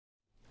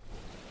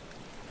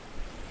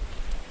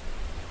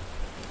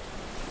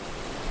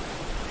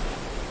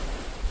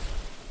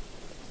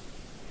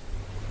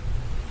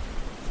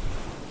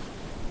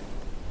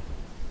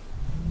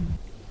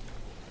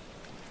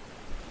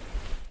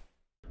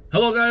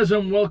Hello guys,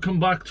 and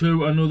welcome back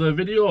to another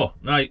video.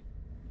 Right,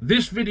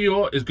 this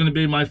video is going to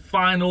be my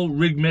final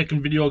rig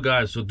making video,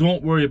 guys, so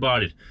don't worry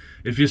about it.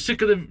 If you're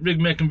sick of the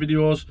rig making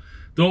videos,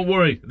 don't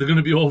worry, they're going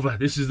to be over.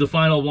 This is the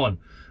final one.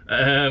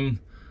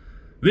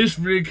 This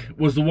rig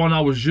was the one I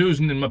was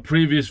using in my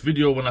previous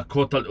video when I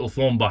caught that little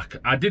thornback.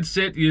 I did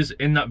say to you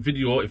in that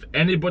video, if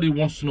anybody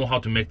wants to know how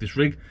to make this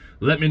rig,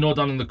 let me know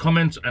down in the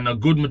comments, and a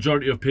good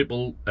majority of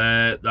people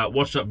that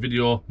watched that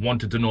video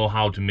wanted to know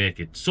how to make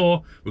it.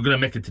 So we're going to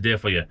make it today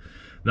for you.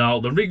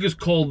 Now, the rig is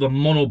called the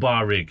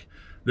Monobar Rig.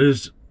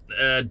 There's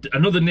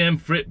another name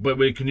for it, but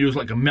we can use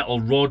like a metal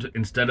rod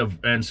instead of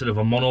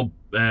a mono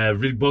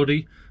rig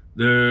body.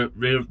 The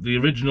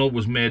original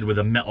was made with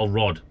a metal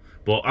rod.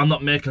 But I'm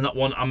not making that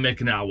one, I'm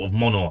making it out of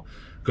mono,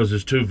 because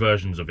there's two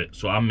versions of it,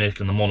 so I'm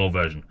making the mono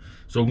version.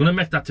 So I'm going to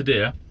make that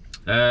today.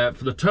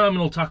 For the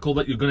terminal tackle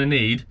that you're going to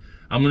need,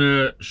 I'm going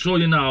to show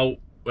you now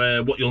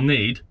what you'll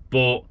need,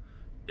 but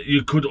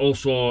you could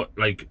also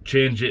like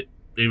change it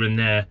here and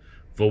there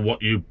for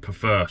what you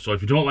prefer. So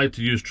if you don't like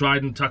to use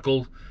Trident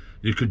tackle,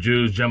 you could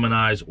use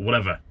Gemini's,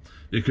 whatever.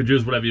 You could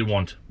use whatever you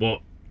want, but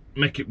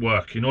make it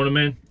work, you know what I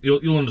mean?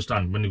 You'll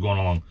understand when you're going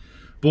along.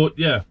 But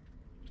yeah.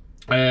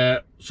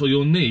 So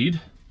you'll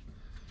need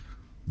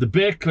the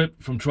bait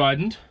clip from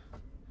Trident.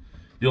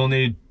 You'll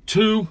need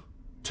 2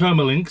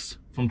 Thermalinks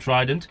from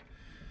Trident.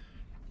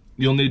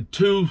 You'll need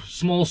 2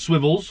 small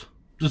swivels.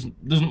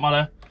 Doesn't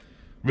matter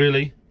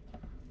really.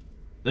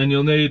 Then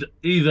you'll need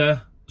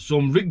either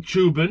some rig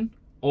tubing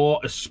or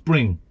a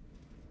spring.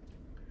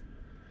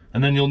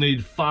 And then you'll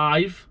need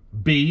 5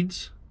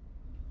 beads.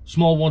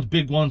 Small ones,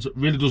 big ones, it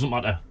really doesn't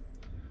matter.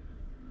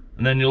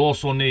 And then you'll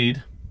also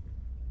need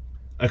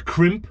a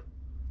crimp.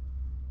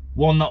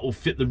 One that will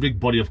fit the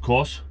rig body, of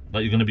course, that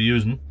you're going to be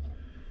using.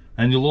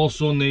 And you'll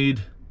also need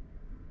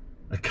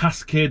a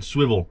cascade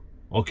swivel,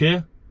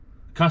 okay?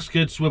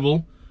 Cascade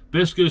swivel,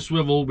 basically a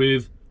swivel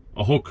with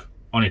a hook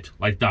on it,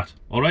 like that,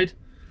 alright?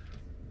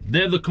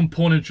 They're the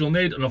components you'll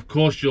need, and of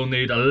course you'll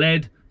need a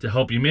lead to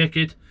help you make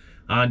it,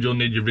 and you'll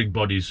need your rig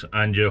bodies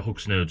and your hook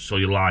snoods, so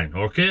your line,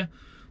 okay?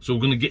 So we're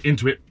going to get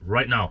into it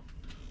right now.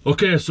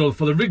 Okay, so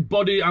for the rig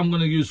body I'm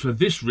going to use for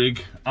this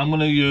rig, I'm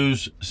going to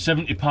use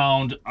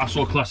 70-pound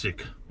ASSO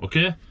Classic,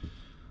 okay?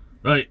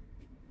 Right,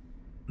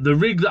 the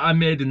rig that I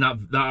made in that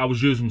I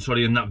was using,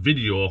 sorry, in that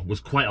video was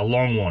quite a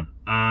long one,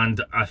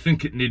 and I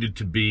think it needed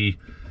to be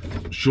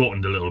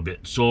shortened a little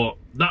bit. So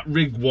that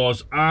rig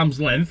was arm's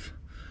length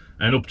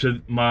and up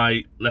to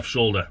my left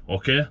shoulder,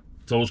 okay?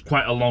 So it was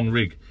quite a long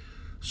rig.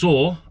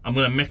 So I'm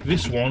going to make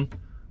this one,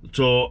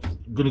 so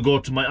I'm going to go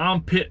to my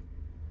armpit,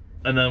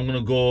 and then I'm going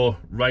to go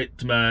right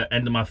to my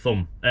end of my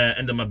thumb,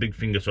 end of my big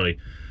finger, sorry.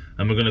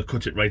 And we're going to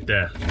cut it right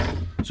there.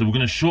 So we're going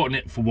to shorten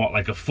it for what,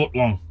 like a foot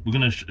long. We're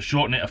going to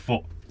shorten it a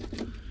foot.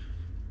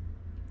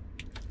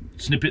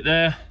 Snip it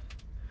there.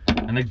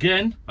 And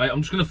again, right,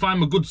 I'm just going to find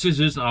my good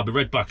scissors and I'll be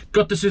right back.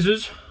 Got the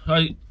scissors.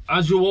 Right,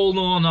 as you all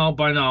know now,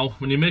 by now,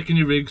 when you're making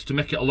your rigs, to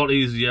make it a lot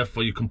easier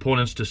for your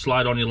components to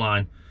slide on your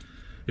line,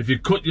 if you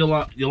cut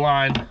your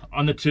line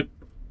on the tip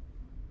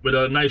with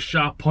a nice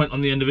sharp point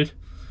on the end of it,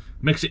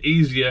 makes it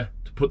easier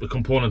to put the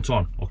components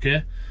on,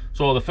 okay?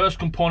 So the first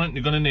component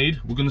you're going to need,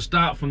 we're going to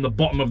start from the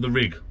bottom of the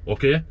rig,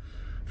 okay?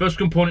 First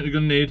component you're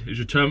going to need is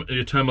your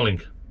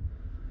Thermalink.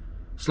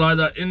 Slide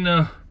that in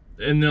the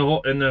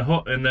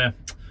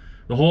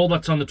hole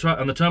that's on the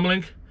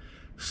Thermalink.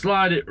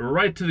 Slide it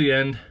right to the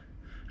end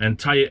and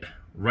tie it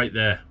right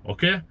there,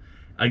 okay?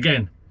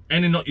 Again,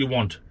 any knot you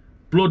want.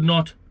 Blood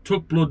knot,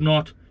 tuck blood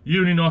knot,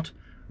 uni knot,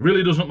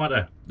 really doesn't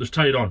matter. Just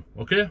tie it on,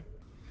 okay?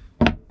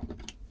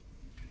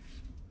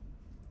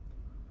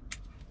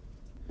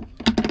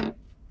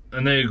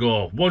 And there you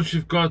go. Once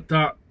you've got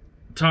that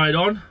tied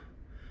on,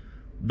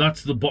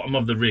 that's the bottom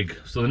of the rig.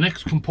 So the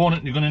next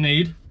component you're going to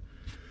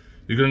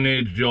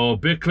need your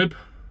bait clip.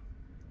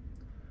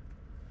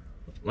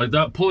 Like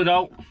that, pull it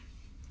out,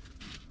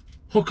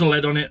 hook a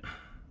lead on it,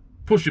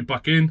 push it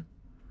back in,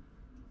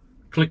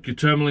 click your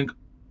Thermalink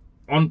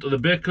onto the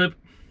bait clip,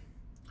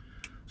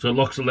 so it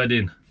locks the lead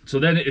in. So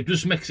then it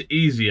just makes it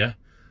easier,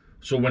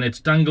 so when it's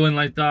dangling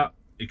like that,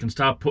 you can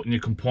start putting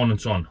your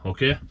components on,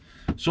 okay?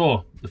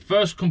 So the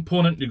first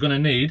component you're going to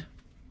need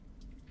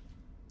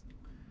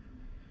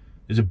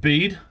is a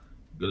bead.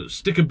 You're going to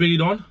stick a bead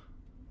on.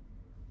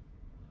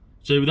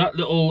 So with that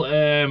little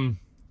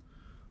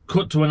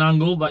cut to an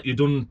angle that you've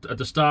done at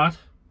the start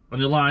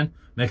on your line,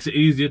 makes it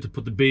easier to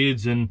put the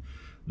beads and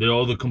the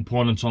other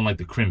components on, like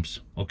the crimps,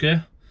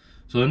 okay?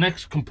 So the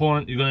next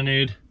component you're going to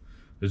need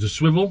is a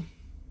swivel,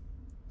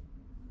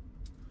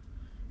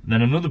 and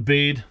then another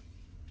bead,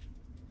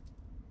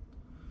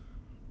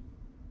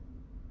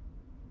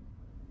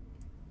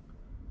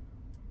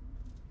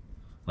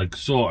 like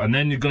so, and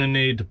then you're going to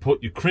need to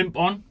put your crimp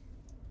on,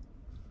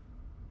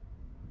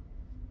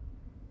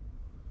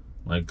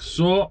 like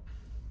so,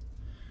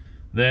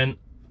 then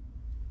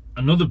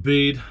another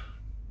bead,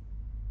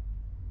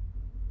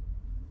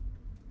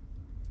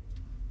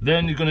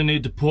 then you're going to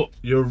need to put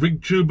your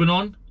rig tubing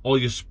on or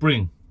your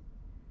spring.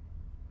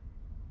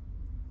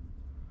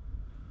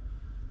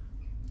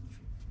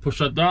 Push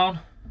that down,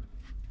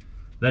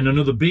 then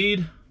another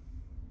bead,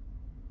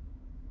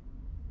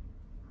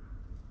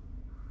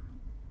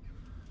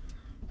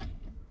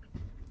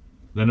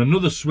 then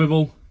another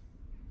swivel,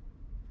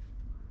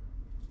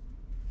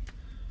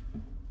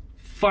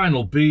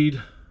 final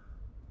bead,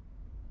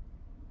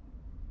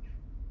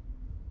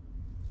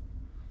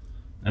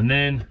 and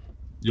then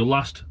your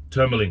last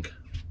termalink.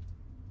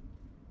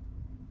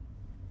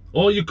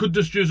 Or you could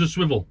just use a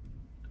swivel.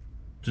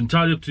 It's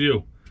entirely up to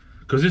you,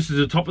 because this is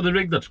the top of the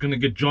rig that's going to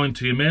get joined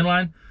to your main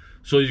line.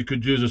 So you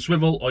could use a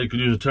swivel or you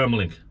could use a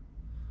termalink,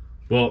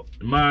 but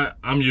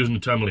I'm using a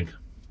termalink.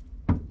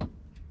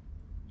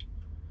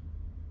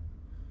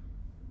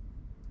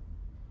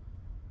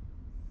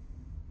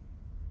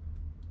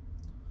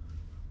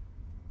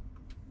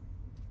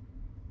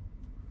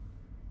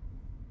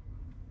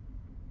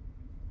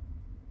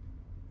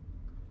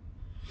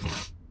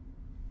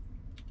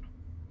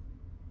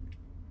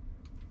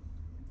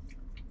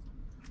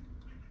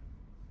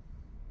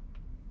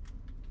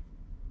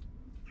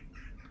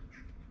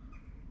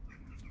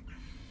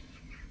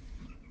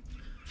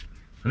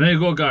 And there you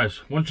go,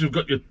 guys. Once you've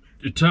got your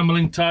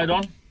termalink tied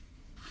on,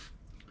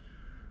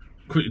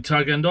 cut your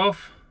tag end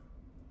off.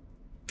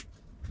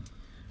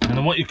 And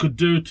then what you could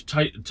do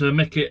to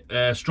make it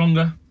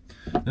stronger,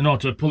 in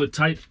order to pull it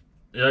tight,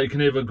 you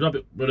can either grab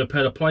it with a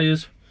pair of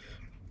pliers,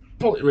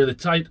 pull it really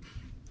tight,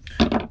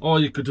 or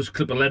you could just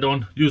clip a lead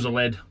on, use a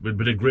lead with a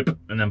bit of grip,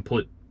 and then pull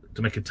it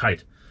to make it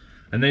tight.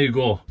 And there you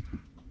go.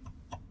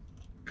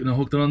 Can I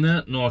hook that on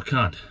there? No, I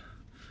can't.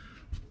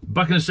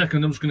 Back in a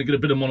second, I'm just going to get a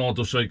bit of mono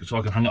so I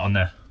can hang it on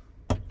there.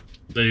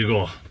 There you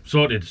go,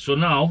 sorted. So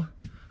now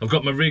I've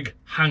got my rig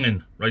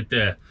hanging right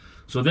there.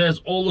 So there's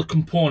all the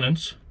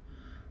components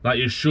that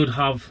you should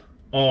have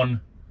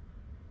on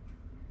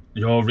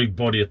your rig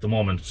body at the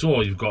moment.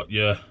 So you've got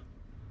your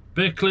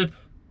bait clip,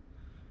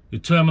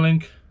 your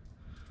termalink,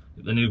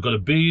 then you've got a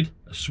bead,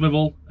 a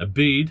swivel, a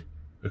bead,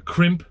 a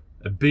crimp,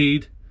 a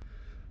bead,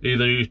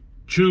 either your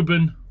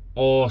tubing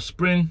or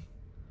spring,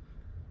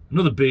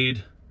 another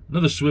bead,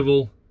 another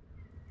swivel,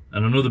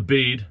 and another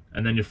bead,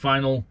 and then your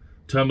final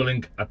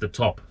termalink at the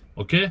top.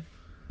 Okay,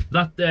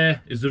 that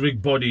there is the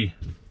rig body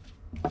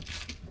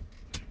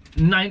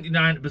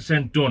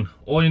 99% done.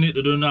 All you need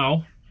to do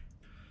now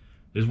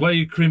is where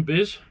your crimp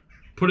is,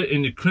 put it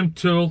in your crimp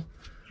tool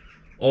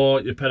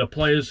or your pair of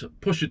pliers,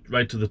 push it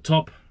right to the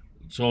top.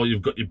 So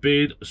you've got your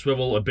bead, a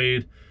swivel, a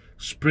bead,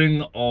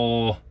 spring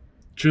or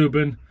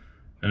tubing,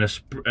 and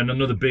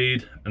another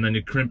bead, and then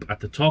your crimp at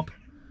the top,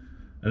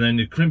 and then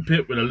you crimp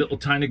it with a little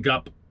tiny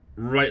gap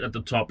right at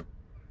the top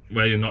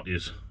where your knot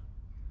is,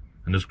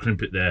 and just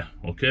crimp it there.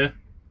 Okay,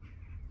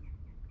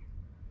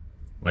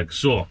 like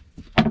so.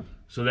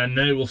 So then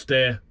they will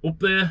stay up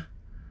there,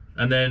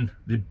 and then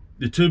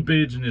the two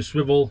beads and your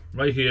swivel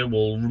right here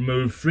will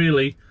move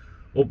freely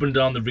up and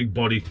down the rig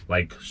body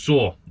like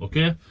so.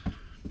 Okay,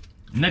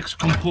 next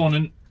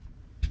component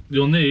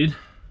you'll need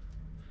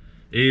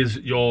is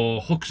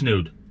your hook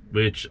snood,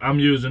 which I'm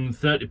using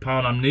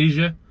 30-pound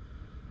amnesia.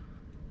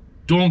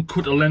 Don't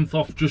cut a length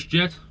off just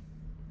yet,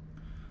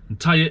 and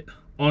tie it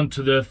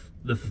onto the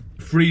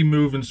free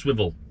moving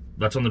swivel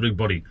that's on the rig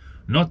body,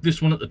 not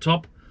this one at the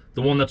top,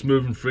 the one that's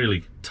moving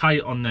freely. Tie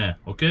it on there.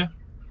 Okay,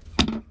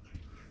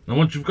 now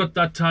once you've got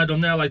that tied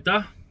on there like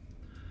that,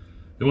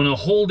 you want to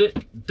hold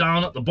it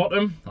down at the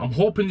bottom. I'm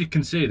hoping you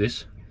can see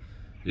this.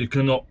 You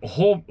can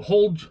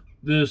hold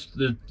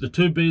the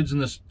two beads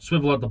and the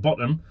swivel at the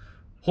bottom,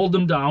 hold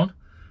them down,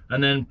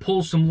 and then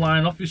pull some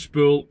line off your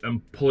spool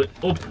and pull it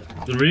up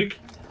the rig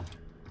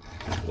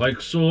like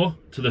so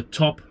to the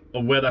top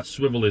of where that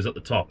swivel is at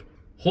the top.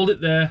 Hold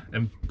it there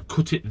and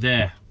cut it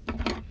there.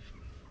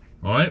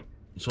 Alright,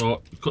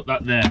 so cut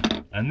that there,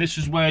 and this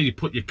is where you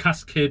put your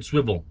cascade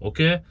swivel.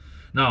 Okay,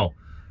 now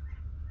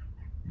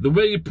the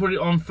way you put it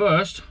on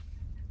first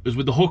is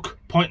with the hook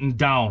pointing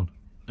down,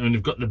 and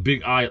you've got the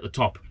big eye at the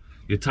top.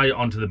 You tie it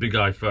onto the big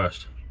eye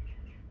first,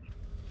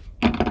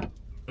 and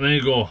there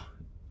you go.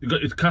 You've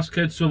got your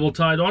cascade swivel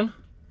tied on.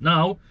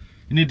 Now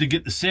you need to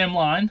get the same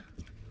line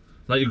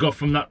that you got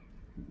from that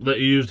you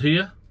used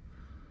here.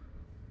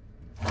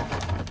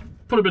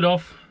 Put a bit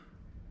off,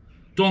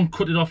 don't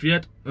cut it off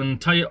yet, and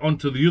tie it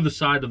onto the other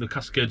side of the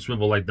cascade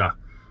swivel like that.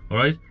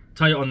 Alright,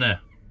 tie it on there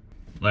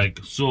like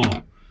so.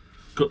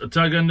 Cut the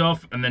tag end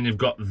off, and then you've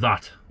got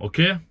that.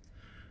 Okay,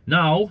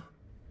 now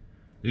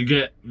you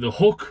get the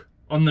hook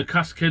on the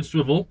cascade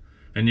swivel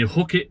and you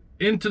hook it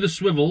into the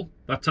swivel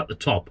that's at the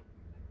top.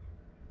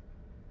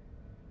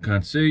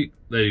 Can't see,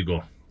 there you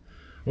go.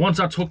 Once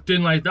that's hooked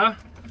in like that,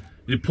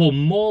 you pull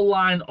more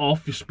line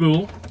off your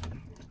spool,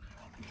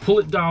 pull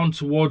it down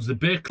towards the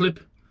bait clip,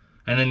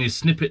 and then you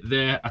snip it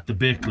there at the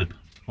bait clip.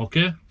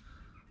 Okay,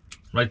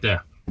 right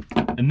there.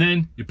 And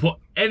then you put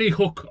any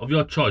hook of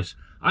your choice.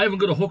 I haven't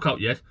got a hook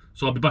out yet,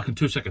 so I'll be back in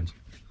 2 seconds.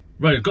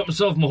 Right, I've got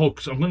myself my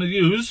hooks. I'm going to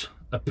use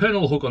a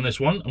pennel hook on this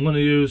one. I'm going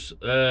to use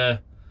a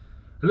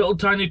little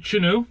tiny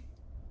chinook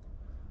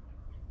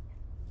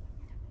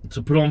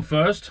to put on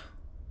first,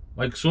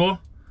 like so.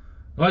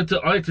 I like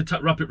to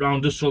wrap it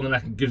round just so that I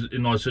can give it, you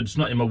know, so it's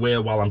not in my way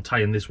while I'm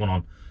tying this one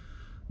on.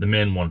 the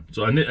main one.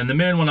 So and the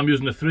main one I'm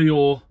using the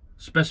 3/0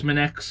 Specimen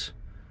X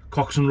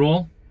Cox and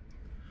Roll.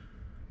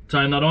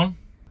 Tying that on.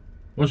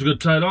 Once you've got it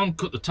tied on,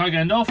 cut the tag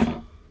end off,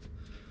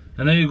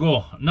 and there you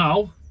go.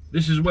 Now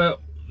this is where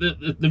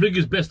the rig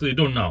is basically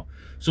done now.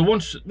 So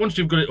once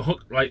you've got it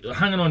hooked, like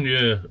hanging on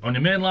your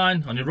main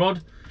line, on your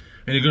rod,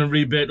 and you're going to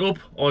rebait up,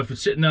 or if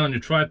it's sitting there on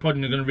your tripod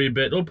and you're going to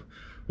rebait up,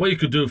 what you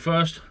could do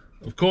first,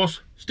 of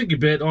course, stick your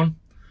bait on,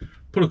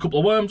 put a couple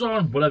of worms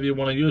on, whatever you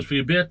want to use for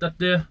your bait that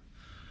day.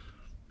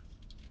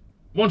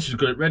 Once you've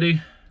got it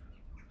ready,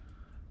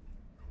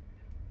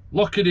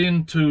 lock it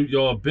into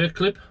your bait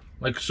clip,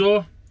 like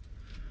so.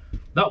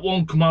 That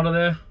won't come out of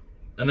there.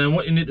 And then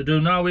what you need to do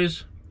now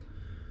is,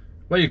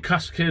 where your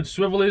cascade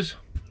swivel is,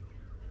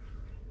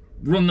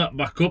 run that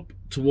back up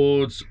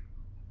towards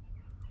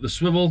the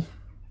swivel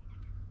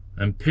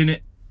and pin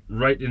it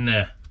right in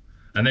there.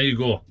 And there you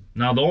go.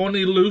 Now the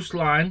only loose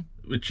line,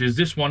 which is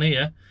this one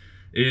here,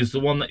 is the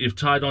one that you've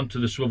tied onto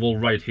the swivel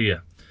right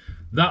here.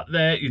 That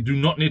there, you do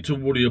not need to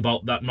worry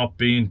about that not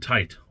being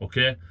tight,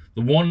 okay?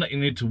 The one that you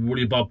need to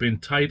worry about being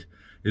tight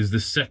is the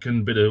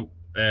second bit of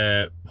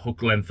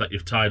hook length that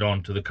you've tied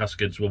on to the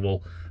cascade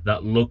swivel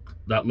that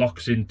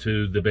locks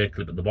into the bait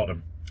clip at the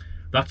bottom.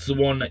 That's the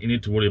one that you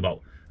need to worry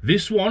about.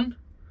 This one,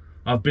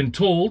 I've been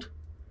told,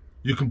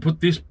 you can put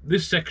this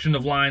section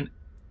of line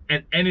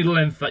at any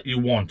length that you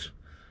want,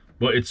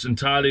 but it's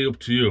entirely up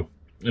to you.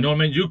 You know what I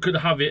mean? You could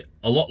have it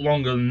a lot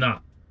longer than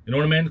that. You know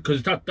what I mean?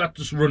 Because that's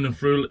just running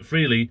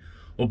freely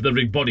up the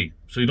rig body,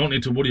 so you don't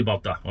need to worry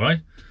about that. All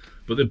right.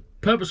 But the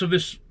purpose of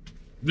this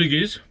rig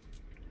is,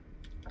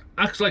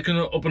 acts like an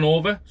up and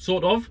over,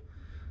 sort of.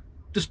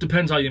 Just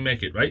depends how you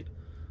make it, right?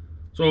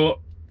 So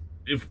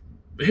if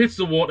it hits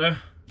the water,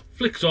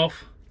 flicks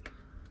off,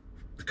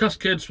 the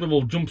cascade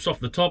swivel jumps off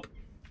the top,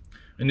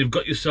 and you've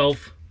got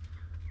yourself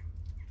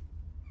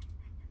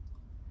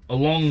a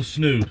long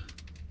snood,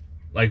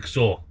 like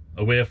so,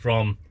 away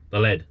from the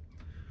lead.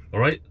 All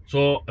right.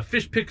 So a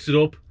fish picks it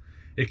up,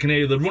 it can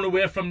either run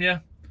away from you,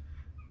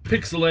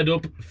 picks the lead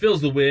up,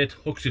 feels the weight,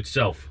 hooks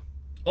itself,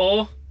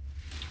 or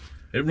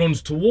it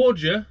runs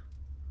towards you,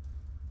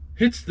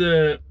 hits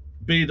the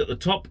bead at the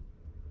top,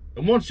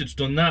 and once it's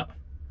done that,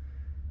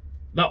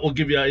 that will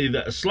give you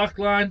either a slack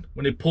line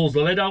when it pulls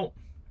the lead out,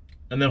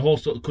 and then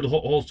it could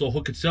also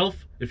hook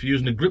itself if you're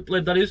using a grip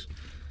lead, that is.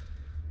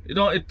 You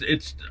know,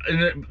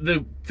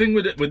 the thing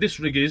with this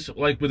rig is,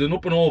 like with an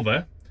up and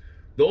over,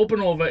 the up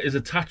and over is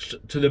attached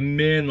to the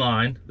main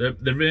line,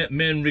 the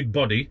main rig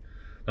body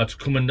that's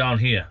coming down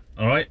here.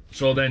 All right,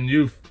 so then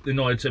you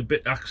know it's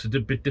acts a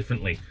bit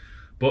differently.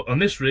 But on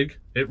this rig,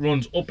 it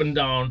runs up and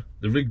down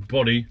the rig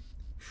body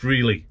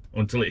freely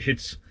until it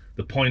hits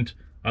the point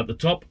at the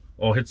top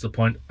or hits the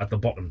point at the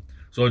bottom.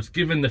 So it's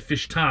giving the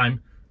fish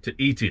time to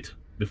eat it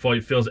before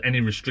it feels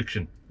any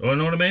restriction. You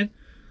know what I mean?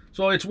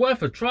 So it's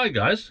worth a try,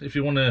 guys, if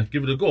you want to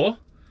give it a go.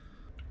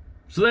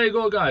 So there you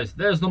go, guys.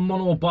 There's the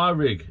Monobar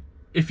rig.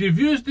 If you've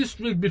used this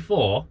rig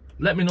before,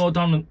 let me know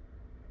down in...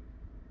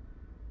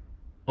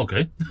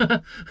 Okay,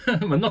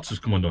 my nuts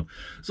just come undone.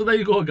 So there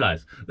you go,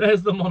 guys.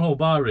 There's the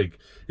Monobar rig.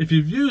 If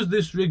you've used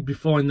this rig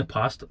before in the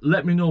past,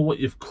 let me know what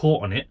you've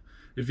caught on it.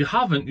 If you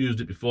haven't used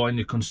it before and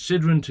you're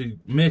considering to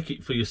make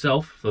it for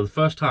yourself for the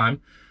first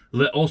time,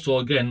 also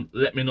again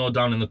let me know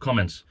down in the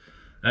comments.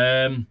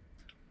 Guys,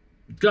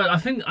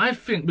 I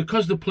think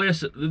because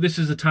this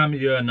is the time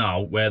of year now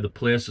where the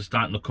players are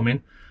starting to come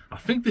in, I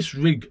think this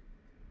rig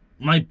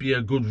might be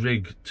a good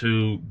rig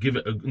to give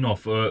it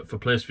for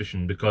place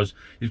fishing, because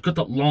you've got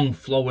that long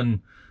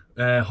flowing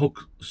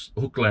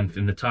hook length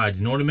in the tide,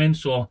 you know what I mean?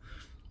 So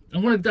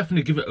I'm going to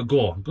definitely give it a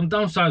go. I'm going to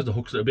downsize the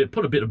hooks a little bit,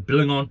 put a bit of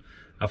billing on.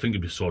 I think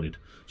it'd be solid.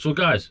 So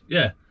guys,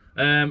 yeah,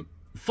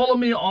 follow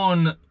me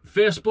on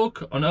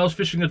Facebook on Earl's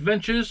Fishing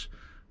Adventures,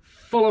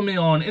 follow me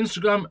on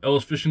Instagram,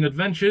 Earl's Fishing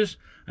Adventures,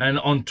 and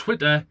on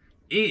Twitter,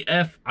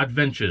 EF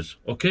Adventures,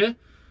 okay?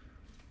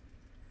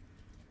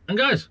 And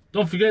guys,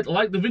 don't forget to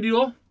like the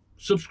video,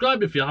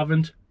 subscribe if you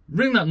haven't,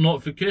 ring that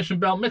notification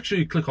bell, make sure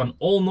you click on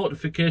all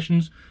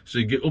notifications so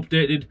you get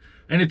updated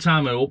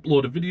anytime I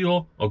upload a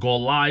video or go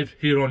live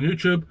here on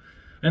YouTube.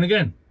 And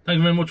again, thank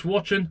you very much for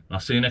watching,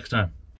 I'll see you next time.